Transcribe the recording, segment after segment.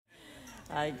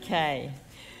Okay.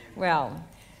 Well,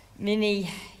 many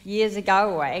years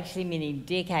ago, or actually many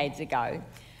decades ago,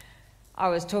 I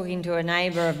was talking to a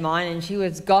neighbour of mine and she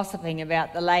was gossiping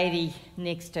about the lady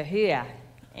next to her.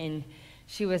 And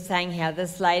she was saying how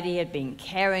this lady had been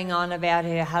carrying on about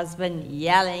her husband,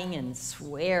 yelling and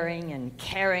swearing and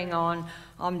carrying on.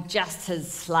 I'm just his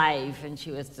slave. And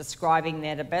she was describing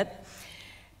that a bit.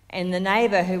 And the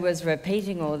neighbour who was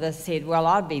repeating all this said, well,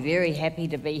 I'd be very happy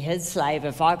to be his slave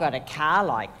if I got a car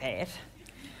like that.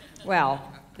 Well,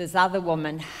 this other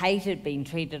woman hated being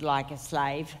treated like a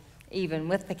slave, even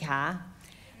with the car.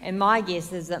 And my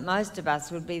guess is that most of us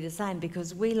would be the same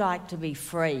because we like to be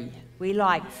free. We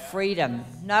like freedom.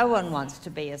 No one wants to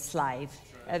be a slave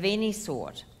of any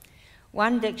sort.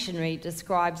 One dictionary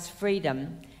describes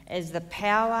freedom as the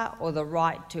power or the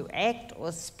right to act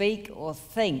or speak or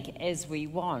think as we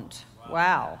want.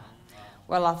 Wow.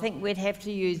 Well, I think we'd have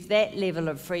to use that level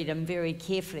of freedom very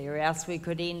carefully, or else we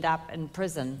could end up in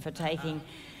prison for taking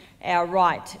our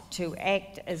right to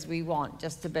act as we want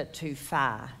just a bit too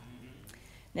far.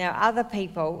 Now, other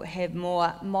people have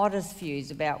more modest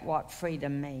views about what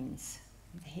freedom means.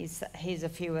 Here's a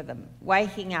few of them.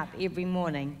 Waking up every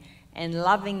morning and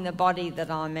loving the body that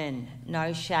I'm in.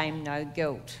 No shame, no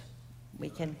guilt. We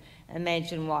can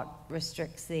imagine what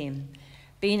restricts them.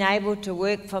 Being able to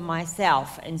work for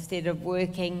myself instead of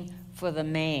working for the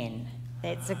man.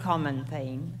 That's a common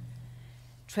theme.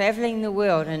 Travelling the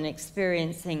world and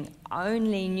experiencing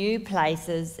only new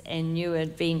places and new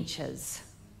adventures.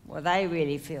 Well, they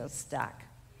really feel stuck.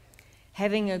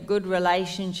 Having a good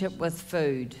relationship with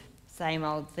food. Same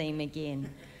old theme again.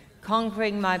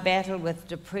 Conquering my battle with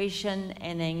depression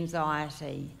and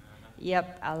anxiety.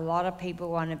 Yep, a lot of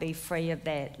people want to be free of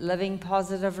that. Living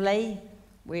positively,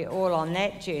 we're all on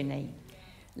that journey.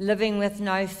 Living with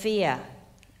no fear.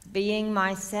 Being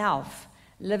myself.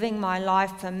 Living my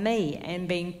life for me and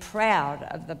being proud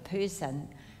of the person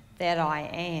that I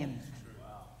am.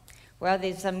 Well,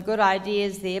 there's some good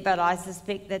ideas there, but I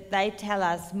suspect that they tell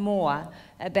us more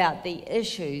about the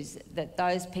issues that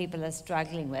those people are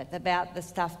struggling with, about the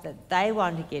stuff that they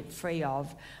want to get free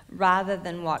of, rather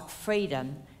than what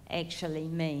freedom actually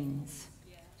means.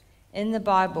 In the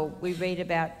Bible, we read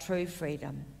about true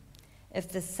freedom.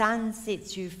 If the Son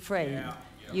sets you free,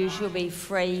 you shall be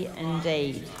free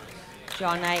indeed.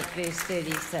 John 8, verse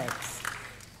 36.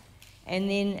 And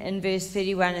then in verse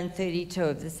 31 and 32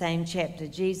 of the same chapter,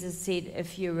 Jesus said,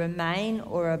 if you remain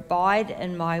or abide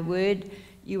in my word,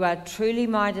 you are truly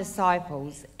my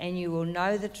disciples, and you will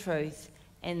know the truth,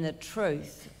 and the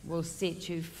truth will set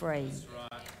you free.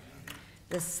 Right.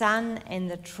 The Son and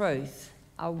the truth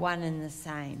are one and the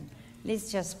same.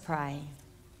 Let's just pray.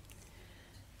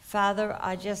 Father,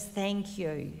 I just thank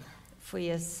you for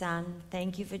your Son.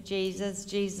 Thank you for Jesus.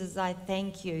 Jesus, I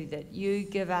thank you that you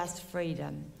give us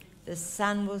freedom. The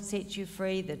Son will set you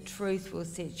free. The truth will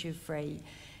set you free.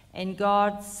 And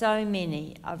God, so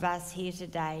many of us here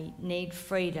today need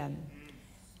freedom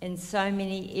in so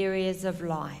many areas of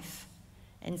life.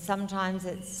 And sometimes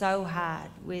it's so hard.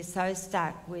 We're so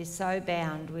stuck. We're so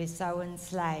bound. We're so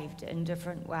enslaved in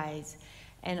different ways.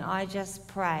 And I just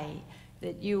pray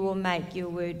that you will make your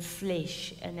word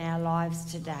flesh in our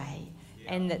lives today,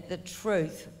 and that the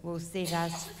truth will set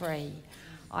us free.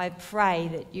 I pray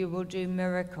that you will do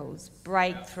miracles,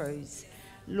 breakthroughs,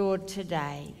 Lord,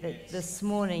 today, that this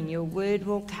morning your word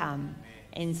will come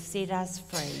and set us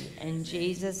free. In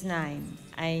Jesus' name,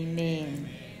 amen.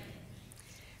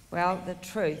 Well, the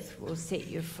truth will set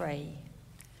you free.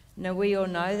 Now, we all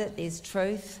know that there's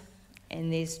truth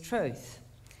and there's truth.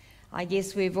 I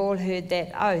guess we've all heard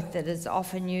that oath that is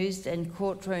often used in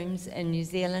courtrooms in New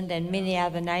Zealand and many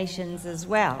other nations as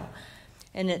well.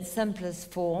 In its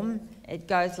simplest form, it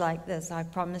goes like this: I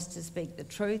promise to speak the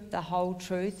truth, the whole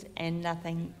truth, and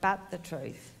nothing but the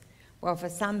truth. Well, for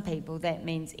some people, that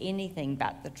means anything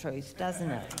but the truth,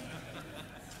 doesn't it?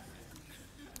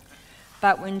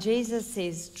 But when Jesus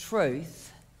says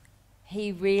truth,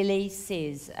 he really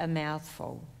says a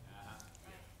mouthful.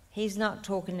 He's not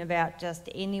talking about just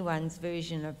anyone's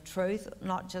version of truth,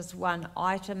 not just one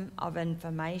item of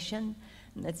information.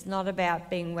 It's not about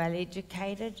being well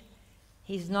educated.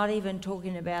 He's not even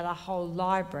talking about a whole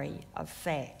library of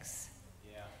facts.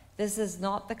 Yeah. This is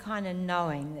not the kind of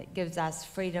knowing that gives us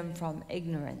freedom from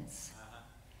ignorance.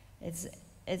 This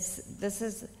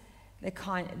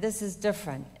is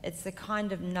different. It's the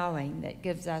kind of knowing that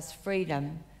gives us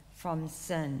freedom from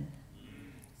sin.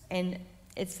 And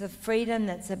it's the freedom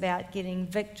that's about getting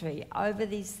victory over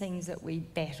these things that we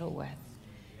battle with.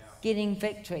 Getting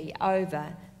victory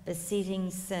over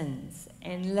besetting sins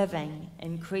and living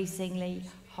increasingly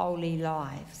holy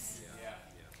lives.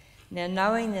 Now,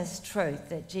 knowing this truth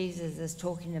that Jesus is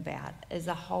talking about is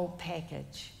a whole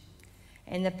package.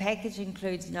 And the package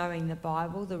includes knowing the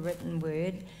Bible, the written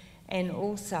word, and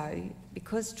also,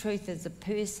 because truth is a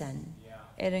person,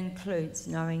 it includes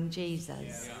knowing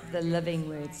Jesus, the living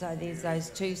word. So there's those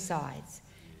two sides.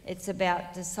 It's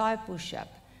about discipleship.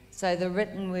 So the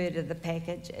written word of the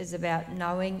package is about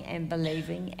knowing and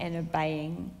believing and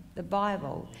obeying the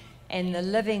Bible. And the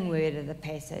living word of the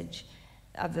package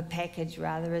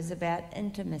is about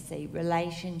intimacy,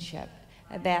 relationship,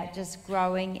 about just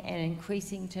growing and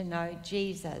increasing to know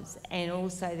Jesus. And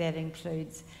also that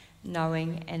includes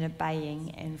knowing and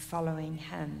obeying and following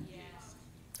him.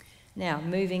 Now,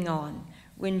 moving on.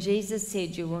 When Jesus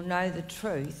said, "You will know the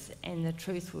truth, and the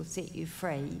truth will set you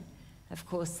free," of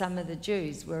course, some of the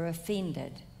Jews were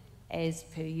offended, as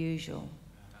per usual.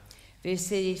 Verse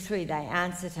 33, they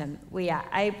answered him, "We are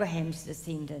Abraham's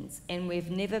descendants, and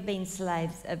we've never been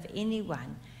slaves of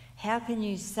anyone. How can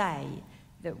you say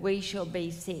that we shall be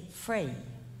set free?"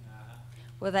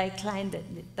 Well, they claimed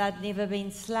that they'd never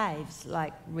been slaves.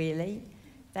 Like, really?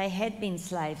 They had been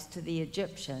slaves to the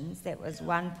Egyptians, that was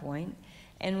one point,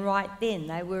 and right then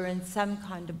they were in some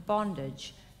kind of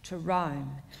bondage to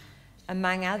Rome.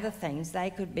 Among other things, they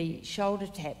could be shoulder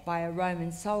tapped by a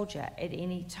Roman soldier at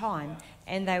any time,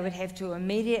 and they would have to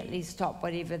immediately stop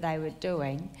whatever they were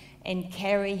doing and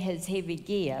carry his heavy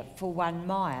gear for 1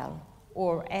 mile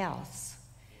or else.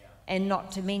 And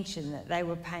not to mention that they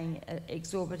were paying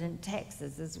exorbitant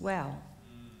taxes as well.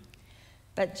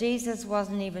 But Jesus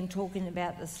wasn't even talking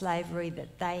about the slavery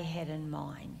that they had in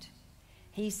mind.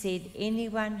 He said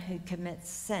anyone who commits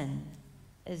sin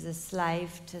is a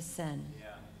slave to sin.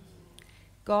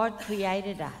 God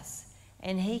created us,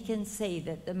 and he can see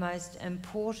that the most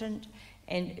important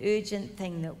and urgent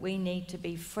thing that we need to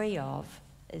be free of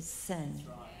is sin.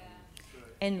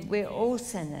 And we're all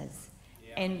sinners.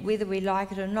 And whether we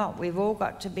like it or not, we've all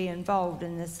got to be involved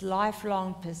in this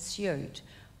lifelong pursuit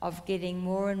of getting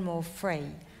more and more free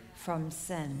from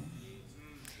sin.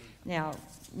 Now,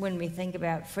 when we think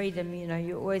about freedom,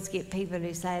 you always get people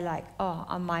who say like, "Oh,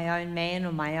 I'm my own man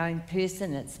or my own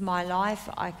person. It's my life.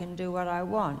 I can do what I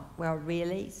want." Well,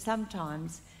 really,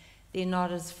 sometimes they're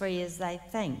not as free as they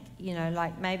think.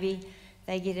 Like maybe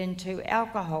they get into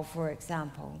alcohol, for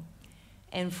example.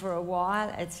 And for a while,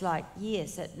 it's like,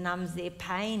 yes, it numbs their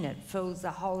pain, it fills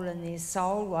a hole in their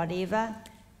soul, whatever,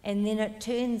 and then it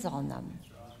turns on them.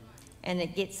 And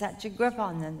it gets such a grip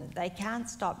on them that they can't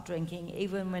stop drinking,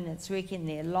 even when it's wrecking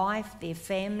their life, their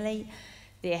family,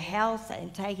 their health,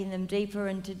 and taking them deeper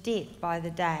into debt by the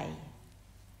day.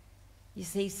 You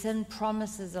see, sin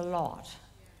promises a lot,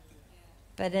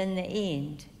 but in the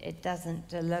end, it doesn't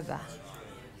deliver.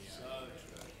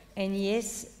 And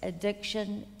yes,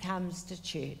 addiction comes to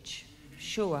church.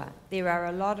 Sure, there are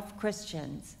a lot of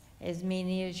Christians, as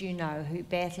many as you know, who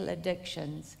battle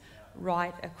addictions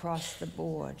right across the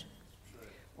board.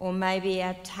 Or maybe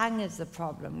our tongue is the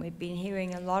problem. We've been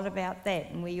hearing a lot about that,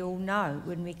 and we all know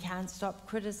when we can't stop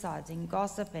criticising,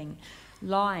 gossiping,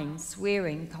 lying,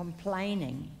 swearing,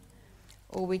 complaining,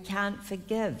 or we can't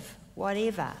forgive,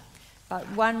 whatever. But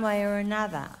one way or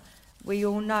another, we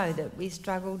all know that we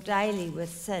struggle daily with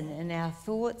sin in our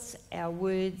thoughts, our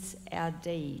words, our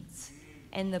deeds.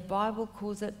 And the Bible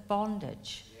calls it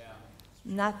bondage.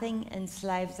 Nothing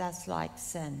enslaves us like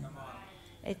sin.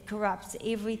 It corrupts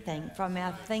everything from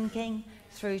our thinking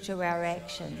through to our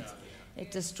actions. It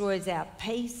destroys our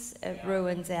peace, it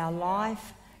ruins our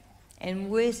life, and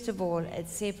worst of all, it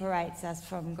separates us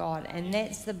from God. And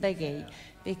that's the biggie,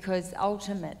 because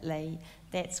ultimately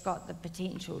that's got the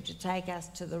potential to take us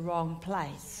to the wrong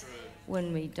place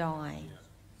when we die.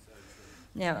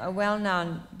 Now, a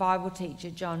well-known Bible teacher,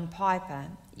 John Piper,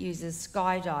 uses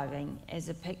skydiving as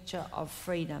a picture of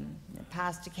freedom. Now,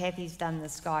 Pastor Kathy's done the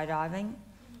skydiving.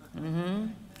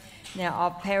 Now,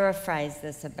 I'll paraphrase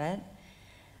this a bit.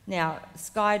 Now,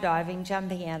 skydiving,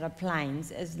 jumping out of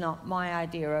planes, is not my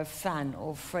idea of fun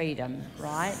or freedom,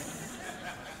 right?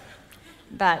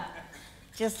 But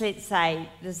just let's say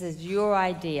this is your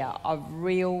idea of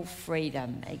real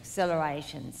freedom,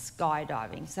 exhilaration,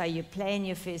 skydiving. So you plan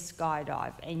your first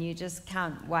skydive and you just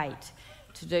can't wait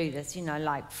to do this,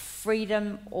 like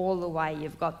freedom all the way.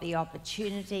 You've got the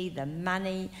opportunity, the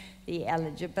money, the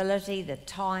eligibility, the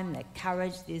time, the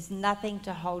courage. There's nothing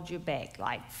to hold you back,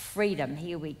 like freedom,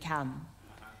 here we come.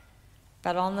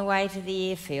 But on the way to the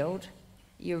airfield,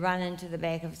 you run into the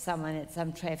back of someone at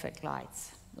some traffic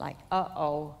lights, like,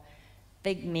 uh-oh,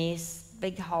 big mess,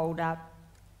 big hold-up,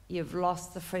 you've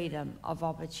lost the freedom of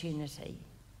opportunity.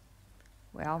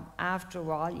 Well, after a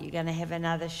while, you're going to have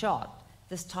another shot.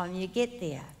 This time you get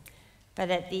there.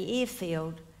 But at the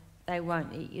airfield, they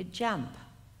won't let you jump,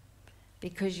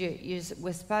 because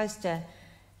we're supposed to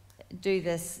do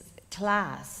this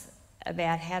class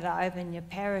about how to open your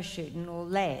parachute and all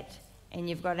that, and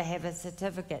you've got to have a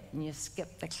certificate, and you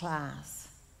skip the class.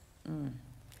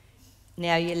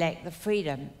 Now you lack the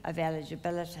freedom of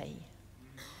eligibility.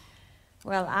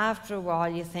 Well, after a while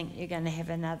you think you're going to have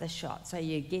another shot, so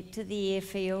you get to the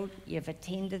airfield, you've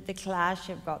attended the class,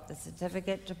 you've got the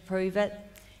certificate to prove it,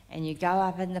 and you go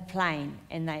up in the plane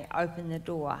and they open the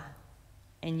door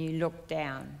and you look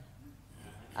down.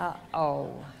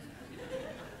 Uh-oh.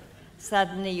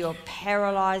 Suddenly you're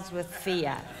paralysed with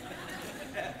fear.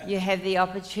 You have the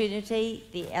opportunity,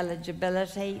 the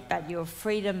eligibility, but your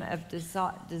freedom of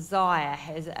desire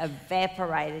has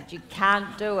evaporated. You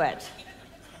can't do it.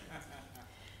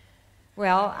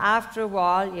 Well, after a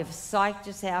while, you've psyched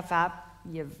yourself up,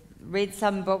 you've read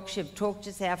some books, you've talked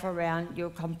yourself around, you're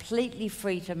completely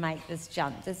free to make this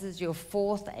jump. This is your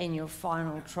fourth and your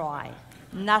final try.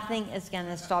 Nothing is going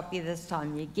to stop you this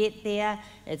time. You get there,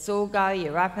 it's all go,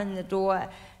 you're up in the door,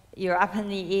 you're up in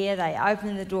the air, they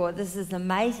open the door. This is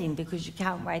amazing because you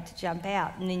can't wait to jump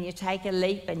out. And then you take a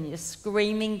leap and you're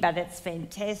screaming, but it's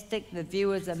fantastic. The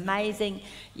view is amazing.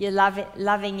 You're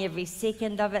loving every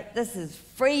second of it. This is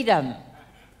freedom.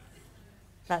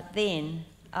 But then,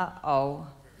 uh-oh,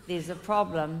 there's a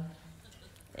problem.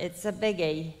 It's a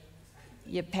biggie.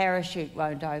 Your parachute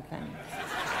won't open.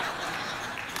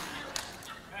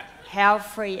 How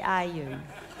free are you?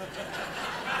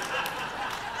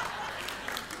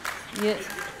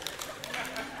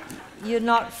 You're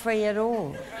not free at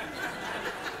all.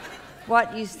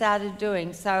 What you started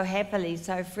doing so happily,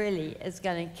 so freely, is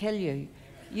going to kill you.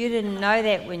 You didn't know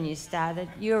that when you started.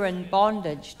 You're in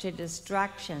bondage to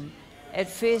destruction. At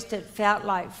first it felt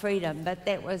like freedom, but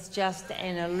that was just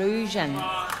an illusion.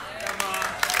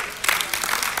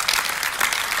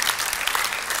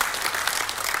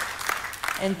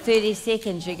 In 30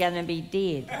 seconds you're going to be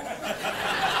dead.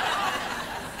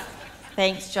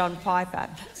 Thanks, John Piper.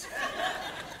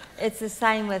 It's the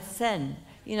same with sin.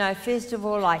 You know, first of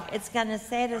all, like, it's going to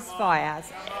satisfy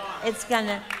us. It's going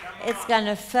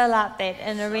to fill up that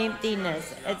inner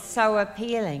emptiness. It's so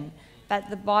appealing. But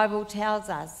the Bible tells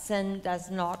us sin does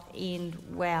not end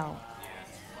well.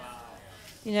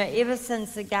 You know, ever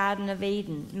since the Garden of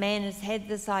Eden, man has had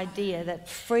this idea that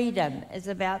freedom is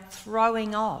about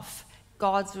throwing off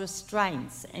God's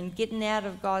restraints and getting out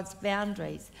of God's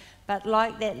boundaries. But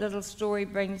like that little story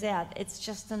brings out, it's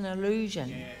just an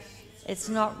illusion. It's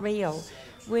not real.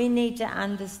 We need to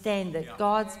understand that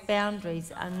God's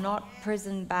boundaries are not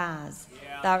prison bars.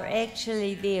 They're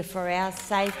actually there for our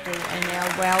safety and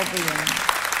our well-being.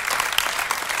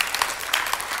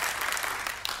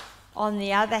 On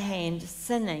the other hand,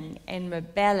 sinning and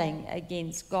rebelling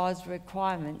against God's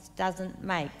requirements doesn't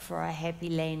make for a happy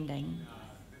landing.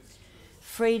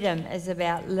 Freedom is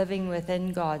about living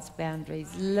within God's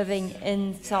boundaries, living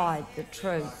inside the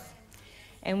truth.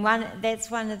 And that's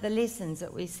one of the lessons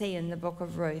that we see in the book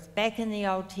of Ruth. Back in the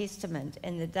Old Testament,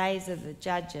 in the days of the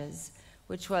Judges,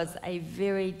 which was a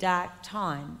very dark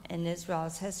time in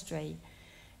Israel's history,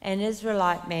 an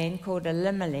Israelite man called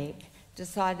Elimelech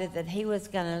decided that he was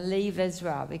going to leave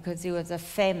Israel because there was a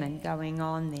famine going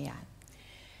on there.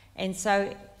 And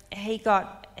so he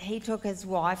took his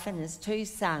wife and his 2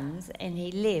 sons and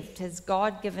he left his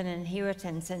God-given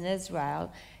inheritance in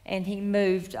Israel and he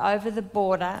moved over the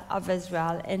border of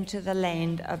Israel into the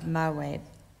land of Moab.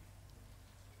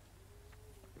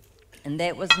 And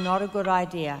that was not a good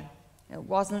idea. It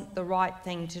wasn't the right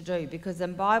thing to do because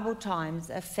in Bible times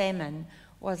a famine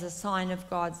was a sign of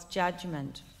God's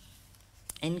judgment.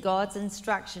 And God's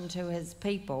instruction to his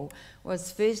people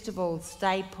was, first of all,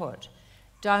 stay put.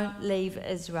 Don't leave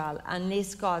Israel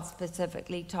unless God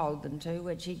specifically told them to,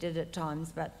 which he did at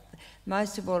times, but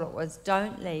most of all it was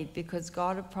don't leave because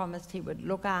God had promised he would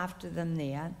look after them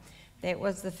there. That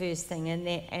was the first thing.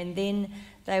 And then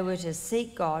they were to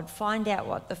seek God, find out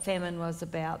what the famine was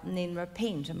about, and then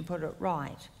repent and put it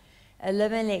right.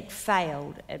 Elimelech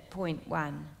failed at point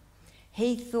 1.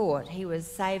 He thought he was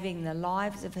saving the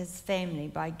lives of his family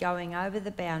by going over the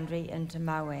boundary into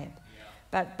Moab.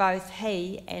 But both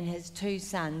he and his 2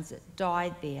 sons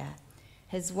died there.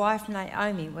 His wife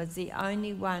Naomi was the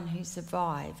only one who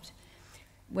survived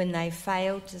when they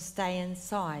failed to stay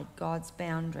inside God's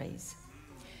boundaries.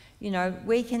 You know,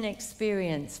 we can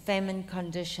experience famine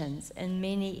conditions in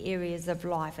many areas of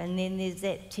life, and then there's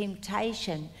that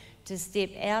temptation to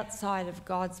step outside of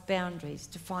God's boundaries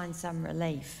to find some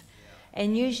relief.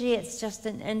 And usually it's just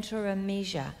an interim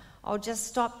measure. I'll just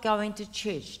stop going to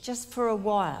church just for a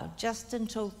while, just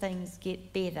until things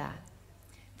get better.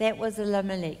 That was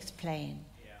Elimelech's plan.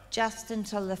 just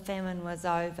until the famine was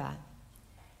over.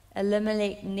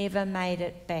 Elimelech never made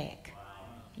it back.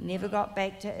 Never got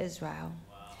back to Israel.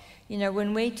 You know,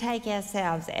 when we take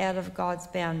ourselves out of God's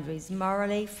boundaries,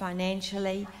 morally,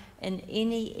 financially, in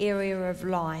any area of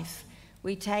life,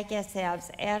 we take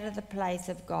ourselves out of the place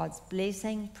of God's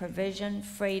blessing, provision,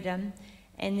 freedom,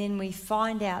 and then we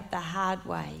find out the hard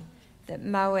way that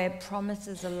Moab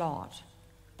promises a lot,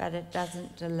 but it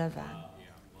doesn't deliver.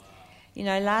 You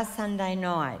know, last Sunday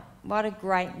night, what a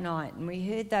great night, and we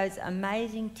heard those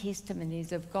amazing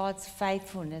testimonies of God's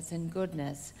faithfulness and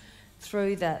goodness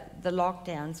through the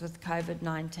lockdowns with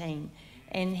COVID-19.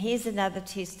 And here's another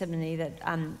testimony that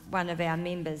one of our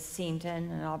members sent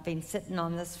in, and I've been sitting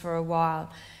on this for a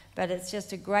while, but it's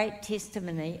just a great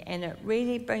testimony, and it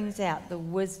really brings out the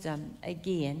wisdom,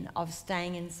 again, of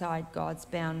staying inside God's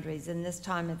boundaries, and this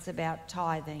time it's about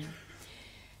tithing.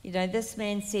 You know, this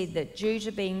man said that due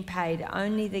to being paid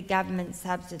only the government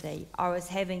subsidy, I was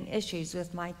having issues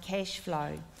with my cash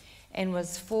flow and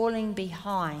was falling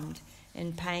behind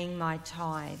in paying my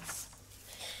tithes.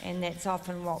 And that's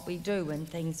often what we do when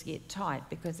things get tight,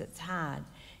 because it's hard.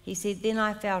 He said, then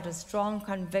I felt a strong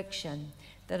conviction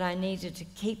that I needed to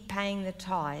keep paying the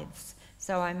tithes,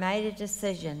 so I made a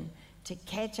decision to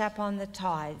catch up on the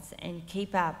tithes and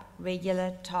keep up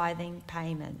regular tithing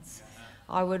payments.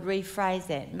 I would rephrase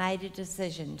that, made a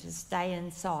decision to stay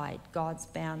inside God's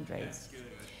boundaries.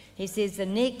 He says, the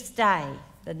next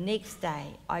day,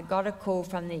 I got a call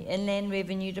from the Inland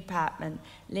Revenue Department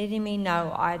letting me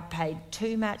know I'd paid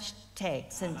too much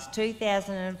tax since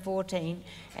 2014,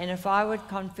 and if I would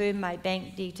confirm my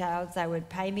bank details, they would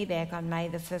pay me back on May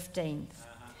the 15th.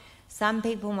 Some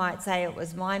people might say it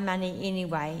was my money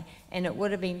anyway, and it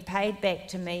would have been paid back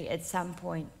to me at some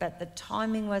point, but the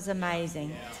timing was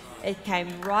amazing. It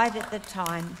came right at the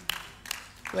time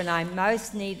when I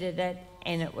most needed it,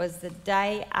 and it was the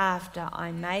day after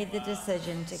I made the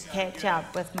decision to catch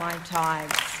up with my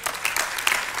tithes.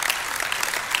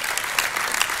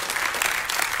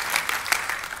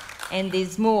 And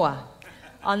there's more.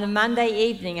 On the Monday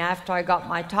evening after I got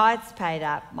my tithes paid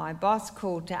up, my boss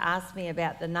called to ask me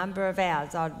about the number of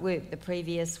hours I'd worked the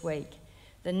previous week.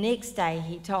 The next day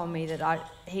he told me that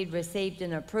he'd received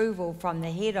an approval from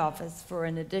the head office for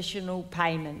an additional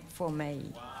payment for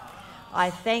me.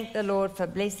 I thank the Lord for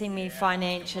blessing me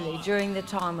financially during the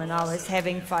time when I was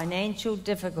having financial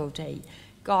difficulty.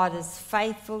 God is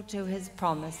faithful to his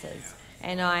promises,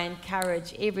 and I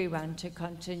encourage everyone to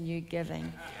continue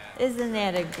giving. Isn't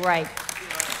that a great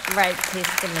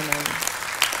testimony?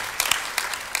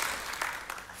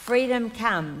 Freedom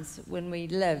comes when we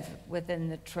live within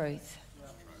the truth.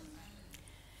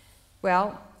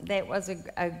 Well, that was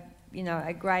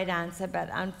a great answer, but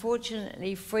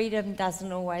unfortunately freedom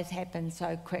doesn't always happen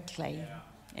so quickly.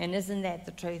 And isn't that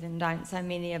the truth? And don't so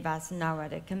many of us know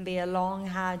it. It can be a long,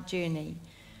 hard journey.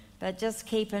 But just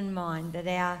keep in mind that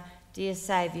our dear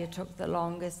Saviour took the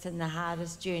longest and the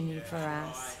hardest journey for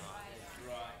us.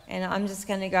 And I'm just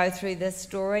going to go through this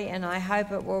story, and I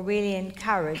hope it will really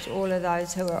encourage all of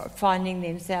those who are finding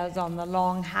themselves on the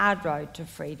long, hard road to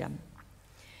freedom.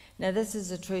 Now, this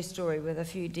is a true story with a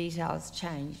few details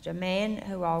changed. A man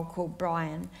who I'll call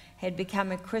Brian had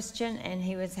become a Christian, and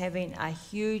he was having a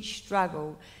huge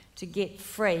struggle to get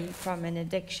free from an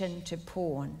addiction to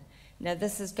porn. Now,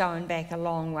 this is going back a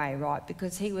long way, right?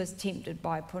 Because he was tempted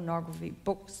by pornography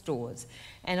bookstores.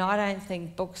 And I don't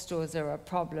think bookstores are a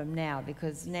problem now,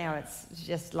 because now it's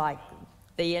just like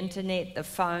the internet, the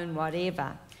phone,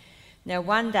 whatever. Now,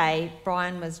 one day,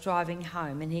 Brian was driving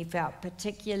home and he felt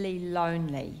particularly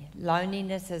lonely.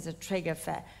 Loneliness is a trigger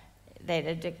for that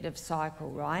addictive cycle,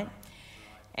 right?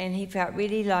 And he felt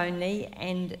really lonely,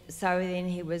 and so then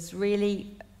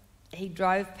he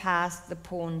drove past the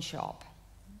pawn shop.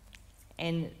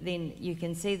 And then you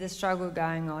can see the struggle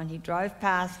going on. He drove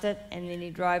past it, and then he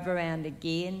drove around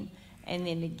again, and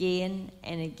then again,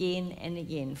 and again, and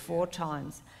again, 4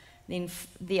 times. Then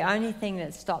the only thing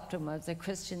that stopped him was a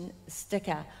Christian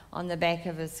sticker on the back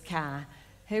of his car.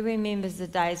 Who remembers the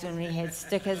days when we had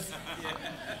stickers?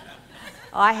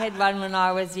 I had one when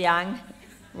I was young.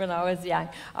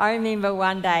 I remember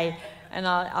one day, and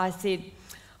I said,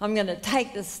 I'm going to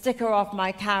take the sticker off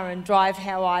my car and drive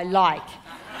how I like.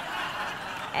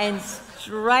 And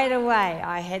straight away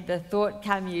I had the thought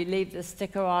come, you leave the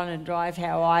sticker on and drive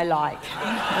how I like.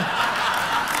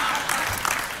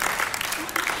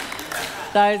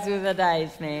 Those were the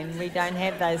days, man. We don't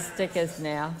have those stickers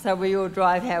now, so we all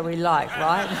drive how we like,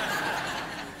 right?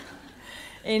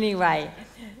 Anyway,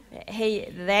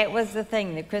 that was the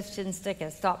thing. The Christian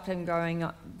sticker stopped him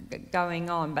going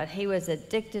on, but he was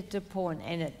addicted to porn,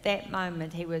 and at that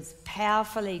moment he was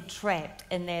powerfully trapped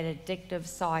in that addictive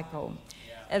cycle.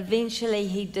 Eventually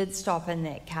he did stop in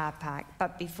that car park,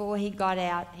 but before he got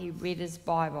out he read his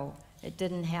Bible. It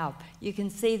didn't help. You can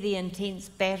see the intense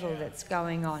battle that's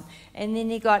going on. And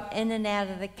then he got in and out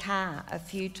of the car a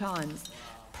few times,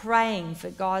 praying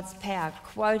for God's power,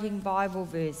 quoting Bible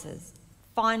verses.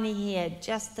 Finally he had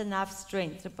just enough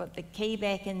strength to put the key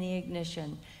back in the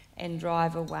ignition and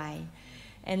drive away.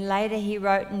 And later he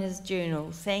wrote in his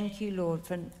journal, "Thank you, Lord,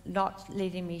 for not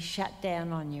letting me shut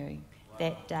down on you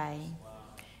that day."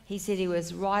 He said he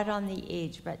was right on the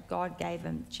edge, but God gave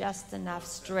him just enough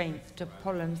strength to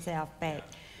pull himself back.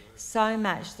 So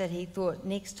much that he thought,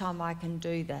 next time I can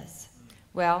do this.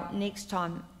 Well, next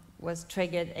time was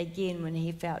triggered again when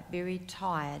he felt very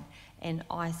tired and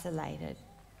isolated.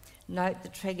 Note the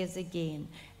triggers again.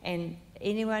 And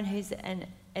anyone who's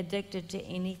addicted to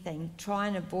anything, try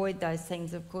and avoid those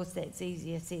things. Of course, that's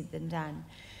easier said than done.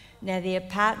 Now, the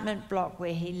apartment block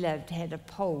where he lived had a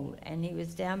pool, and he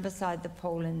was down beside the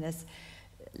pool, and this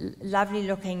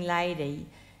lovely-looking lady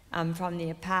from the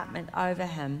apartment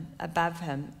above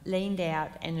him, leaned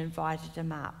out and invited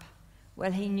him up.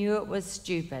 Well, he knew it was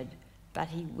stupid, but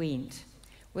he went.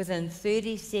 Within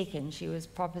 30 seconds, she was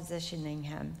propositioning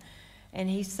him, and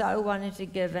he so wanted to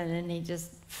give in, and he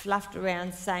just fluffed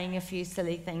around saying a few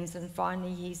silly things, and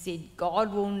finally he said,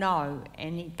 "God will know,"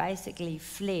 and he basically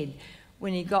fled.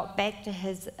 When he got back to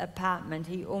his apartment,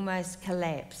 he almost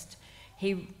collapsed.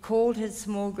 He called his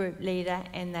small group leader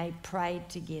and they prayed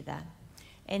together.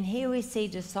 And here we see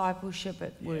discipleship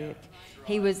at work.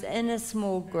 He was in a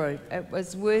small group. It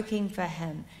was working for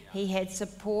him. He had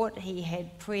support, he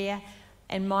had prayer,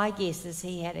 and my guess is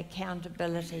he had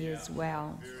accountability as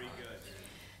well.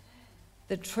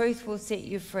 The truth will set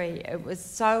you free. It was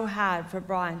so hard for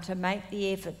Brian to make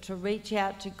the effort to reach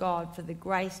out to God for the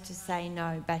grace to say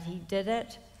no, but he did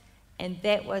it, and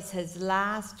that was his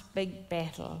last big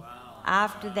battle. Wow.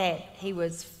 After that, he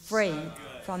was free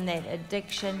from that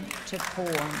addiction to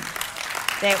porn.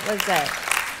 That was it.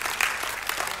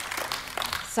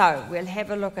 So we'll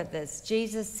have a look at this.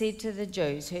 Jesus said to the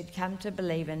Jews who had come to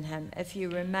believe in him, "If you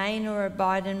remain or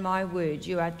abide in my word,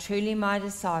 you are truly my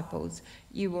disciples.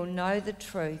 You will know the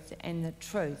truth, and the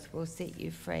truth will set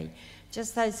you free."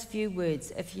 Just those few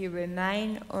words. If you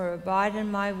remain or abide in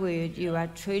my word, you are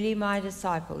truly my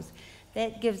disciples.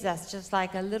 That gives us just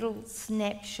like a little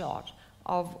snapshot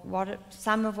of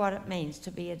some of what it means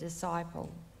to be a disciple.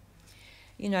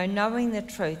 You know, knowing the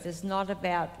truth is not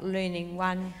about learning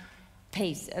one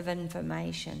piece of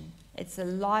information. It's a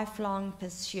lifelong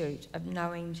pursuit of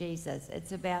knowing Jesus.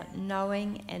 It's about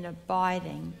knowing and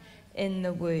abiding in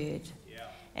the Word. Yeah.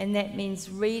 And that means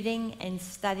reading and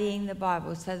studying the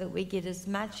Bible so that we get as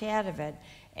much out of it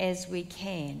as we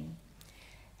can.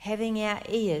 Having our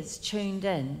ears tuned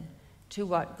in to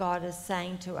what God is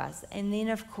saying to us. And then,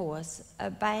 of course,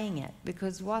 obeying it.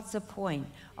 Because what's the point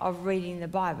of reading the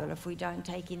Bible if we don't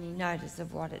take any notice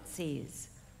of what it says?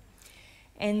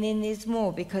 And then there's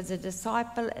more, because a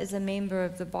disciple is a member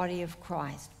of the body of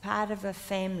Christ, part of a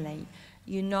family,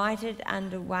 united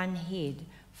under one head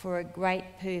for a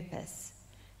great purpose.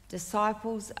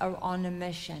 Disciples are on a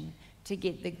mission to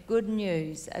get the good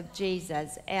news of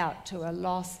Jesus out to a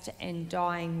lost and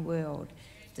dying world.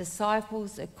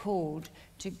 Disciples are called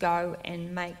to go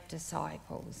and make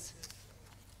disciples.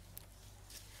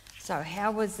 So how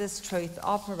was this truth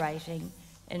operating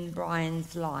in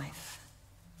Brian's life?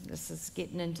 This is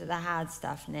getting into the hard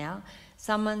stuff now.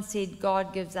 Someone said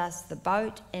God gives us the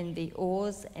boat and the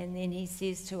oars, and then he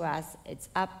says to us, it's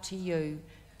up to you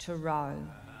to row.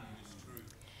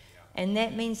 And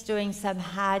that means doing some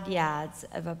hard yards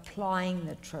of applying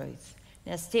the truth.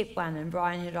 Now, step one, and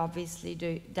Brian had obviously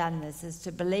done this, is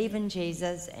to believe in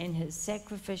Jesus and his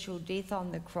sacrificial death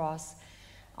on the cross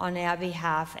on our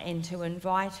behalf, and to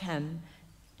invite him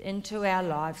into our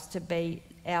lives to be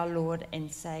our Lord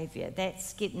and Saviour.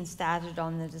 That's getting started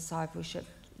on the discipleship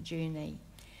journey.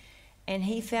 And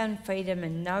he found freedom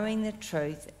in knowing the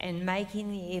truth and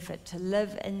making the effort to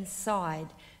live inside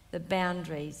the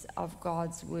boundaries of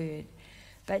God's word.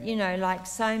 But you know, like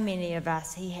so many of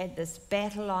us, he had this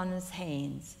battle on his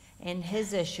hands, and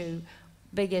his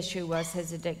big issue was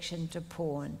his addiction to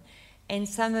porn. And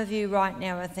some of you right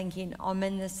now are thinking, I'm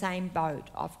in the same boat.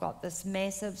 I've got this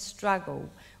massive struggle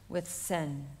with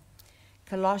sin.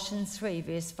 Colossians 3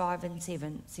 verse 5 and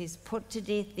 7 says, "Put to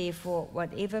death therefore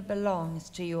whatever belongs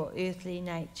to your earthly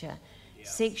nature,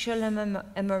 sexual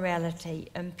immorality,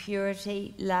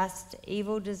 impurity, lust,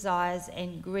 evil desires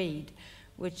and greed,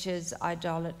 which is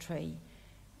idolatry.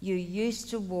 You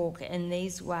used to walk in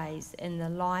these ways in the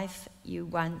life you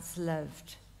once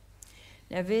lived.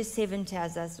 Now, verse 7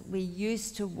 tells us we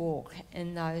used to walk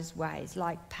in those ways,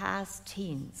 like past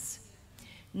tense.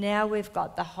 Now we've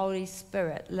got the Holy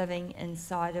Spirit living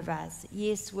inside of us.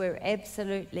 Yes, we're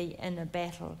absolutely in a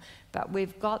battle, but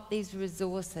we've got these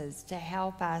resources to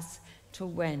help us to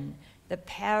win. The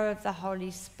power of the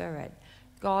Holy Spirit,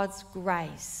 God's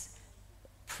grace,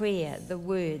 prayer, the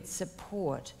word,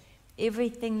 support,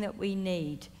 everything that we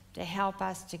need to help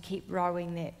us to keep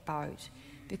rowing that boat.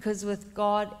 Because with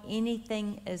God,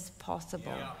 anything is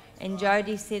possible. And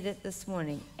Jody said it this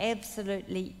morning,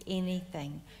 absolutely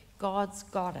anything. God's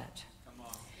got it.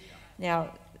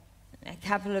 Now, a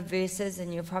couple of verses,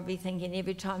 and you're probably thinking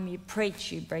every time you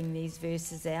preach, you bring these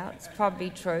verses out. It's probably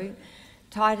true.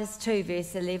 Titus 2,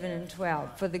 verse 11 and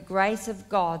 12. For the grace of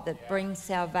God that brings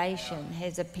salvation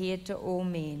has appeared to all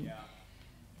men.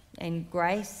 And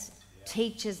grace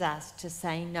teaches us to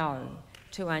say no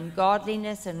to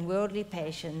ungodliness and worldly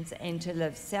passions, and to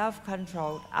live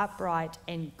self-controlled, upright,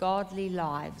 and godly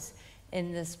lives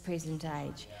in this present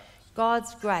age.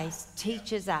 God's grace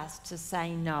teaches us to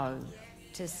say no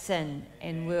to sin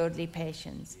and worldly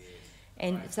passions.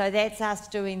 And so that's us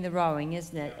doing the rowing,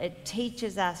 isn't it? It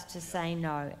teaches us to say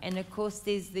no. And of course,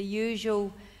 there's the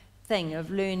usual thing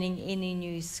of learning any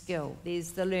new skill.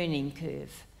 There's the learning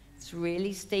curve. It's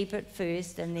really steep at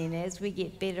first, and then as we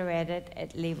get better at it,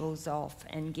 it levels off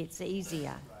and gets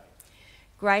easier.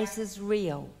 Grace is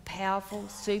real, powerful,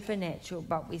 supernatural,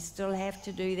 but we still have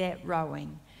to do that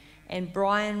rowing. And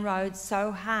Brian rowed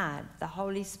so hard, the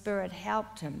Holy Spirit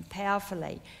helped him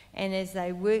powerfully. And as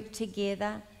they worked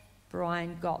together,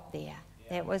 Brian got there.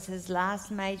 That was his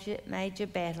last major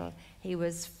battle. He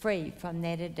was free from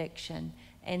that addiction.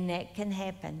 And that can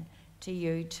happen to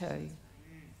you too.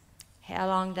 How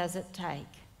long does it take?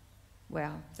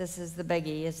 Well, this is the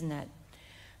biggie, isn't it?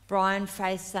 Brian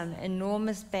faced some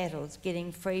enormous battles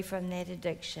getting free from that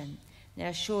addiction.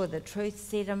 Now, sure, the truth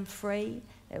set him free.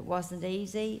 It wasn't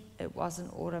easy. It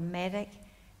wasn't automatic.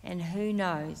 And who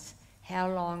knows how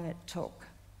long it took.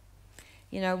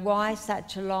 You know, why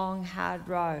such a long, hard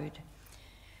road?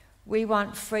 We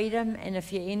want freedom, and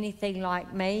if you're anything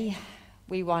like me,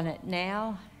 we want it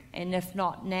now. And if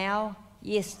not now,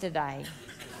 yesterday.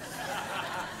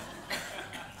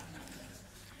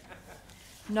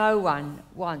 No one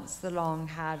wants the long,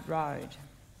 hard road.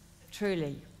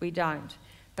 Truly, we don't.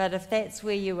 But if that's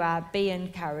where you are, be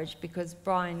encouraged, because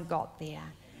Brian got there.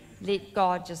 Let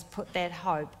God just put that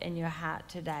hope in your heart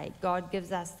today. God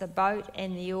gives us the boat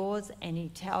and the oars, and he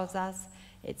tells us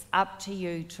it's up to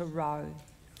you to row.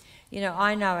 You know,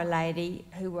 I know a lady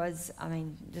who was,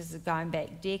 this is going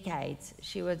back decades.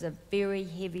 She was a very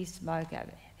heavy smoker,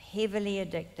 heavily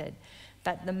addicted.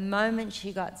 But the moment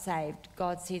she got saved,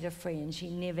 God set her free, and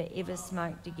she never ever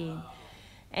smoked again.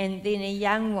 And then a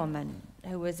young woman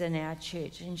who was in our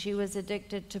church, and she was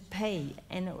addicted to pee,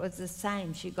 and it was the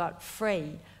same. She got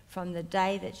free from the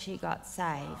day that she got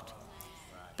saved.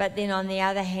 But then on the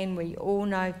other hand, we all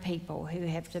know people who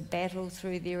have to battle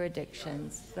through their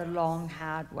addictions the long,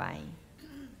 hard way.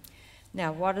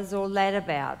 Now, what is all that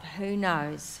about? Who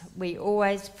knows? We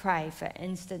always pray for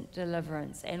instant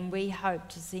deliverance, and we hope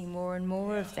to see more and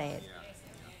more of that.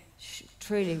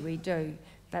 Truly we do.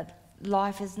 But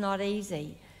life is not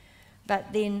easy.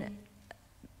 But then,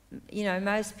 you know,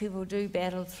 most people do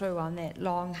battle through on that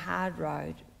long, hard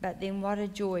road. But then what a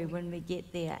joy when we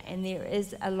get there, and there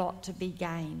is a lot to be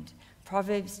gained.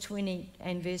 Proverbs 20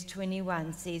 and verse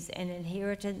 21 says, an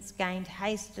inheritance gained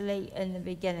hastily in the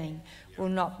beginning will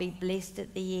not be blessed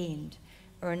at the end.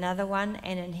 Or another one,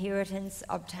 an inheritance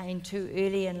obtained too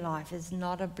early in life is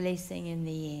not a blessing in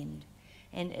the end.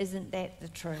 And isn't that the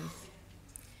truth?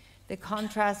 The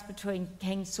contrast between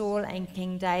King Saul and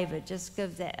King David just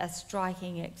gives a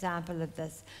striking example of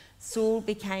this. Saul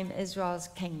became Israel's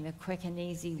king the quick and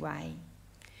easy way.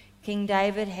 King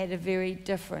David had a very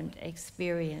different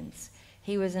experience.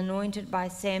 He was anointed by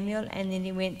Samuel, and then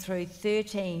he went through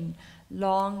 13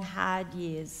 long, hard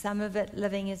years, some of it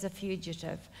living as a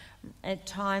fugitive, at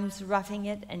times roughing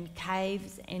it in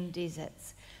caves and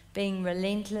deserts, being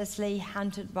relentlessly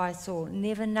hunted by Saul,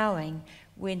 never knowing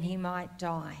when he might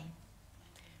die.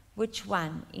 Which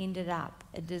one ended up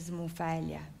a dismal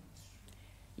failure?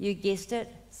 You guessed it,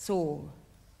 Saul.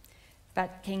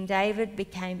 But King David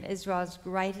became Israel's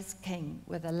greatest king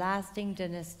with a lasting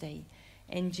dynasty,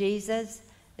 and Jesus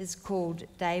is called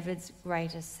David's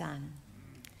greatest son.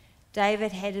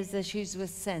 David had his issues with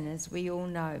sin, as we all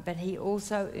know, but he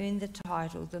also earned the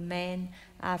title, the man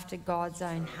after God's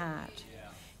own heart.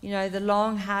 You know, the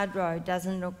long, hard road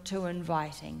doesn't look too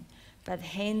inviting, but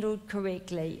handled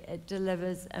correctly, it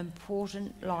delivers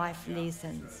important life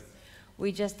lessons.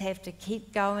 We just have to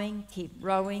keep going, keep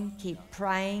rowing, keep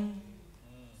praying,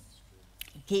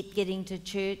 keep getting to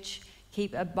church,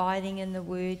 keep abiding in the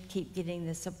Word, keep getting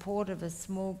the support of a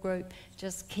small group,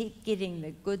 just keep getting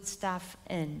the good stuff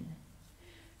in.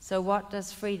 So what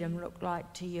does freedom look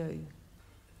like to you?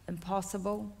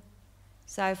 Impossible?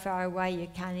 So far away you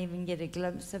can't even get a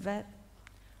glimpse of it?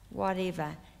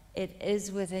 Whatever. It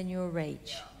is within your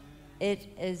reach. It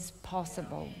is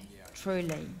possible,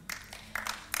 truly.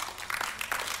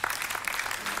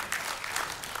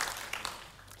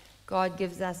 God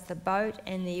gives us the boat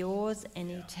and the oars, and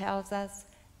he tells us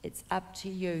it's up to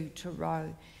you to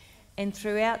row. And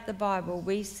throughout the Bible,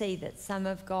 we see that some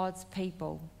of God's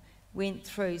people went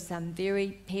through some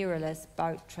very perilous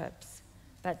boat trips,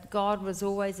 but God was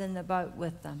always in the boat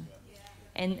with them.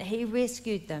 And he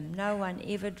rescued them. No one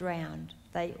ever drowned.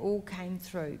 They all came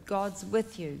through. God's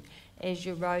with you as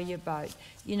you row your boat.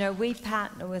 You know, we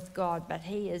partner with God, but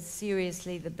he is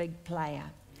seriously the big player.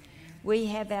 We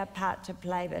have our part to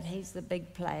play, but he's the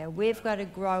big player. We've got to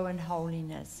grow in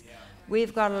holiness.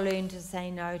 We've got to learn to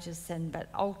say no to sin, but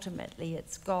ultimately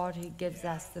it's God who gives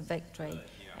us the victory.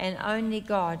 And only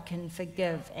God can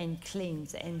forgive and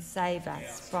cleanse and save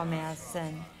us from our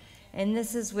sin. And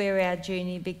this is where our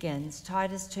journey begins.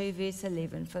 Titus 2 verse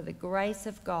 11, for the grace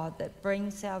of God that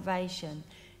brings salvation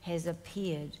has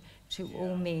appeared to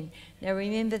all men. Now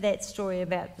remember that story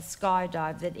about the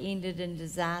skydive that ended in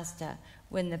disaster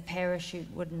when the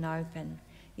parachute wouldn't open.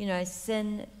 You know,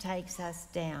 sin takes us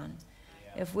down.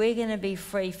 If we're going to be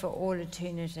free for all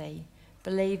eternity,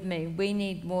 believe me, we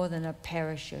need more than a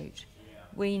parachute.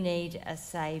 We need a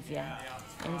saviour.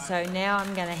 And so now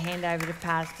I'm going to hand over to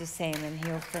Pastor Sam and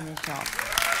he'll finish off.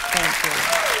 Thank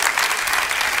you.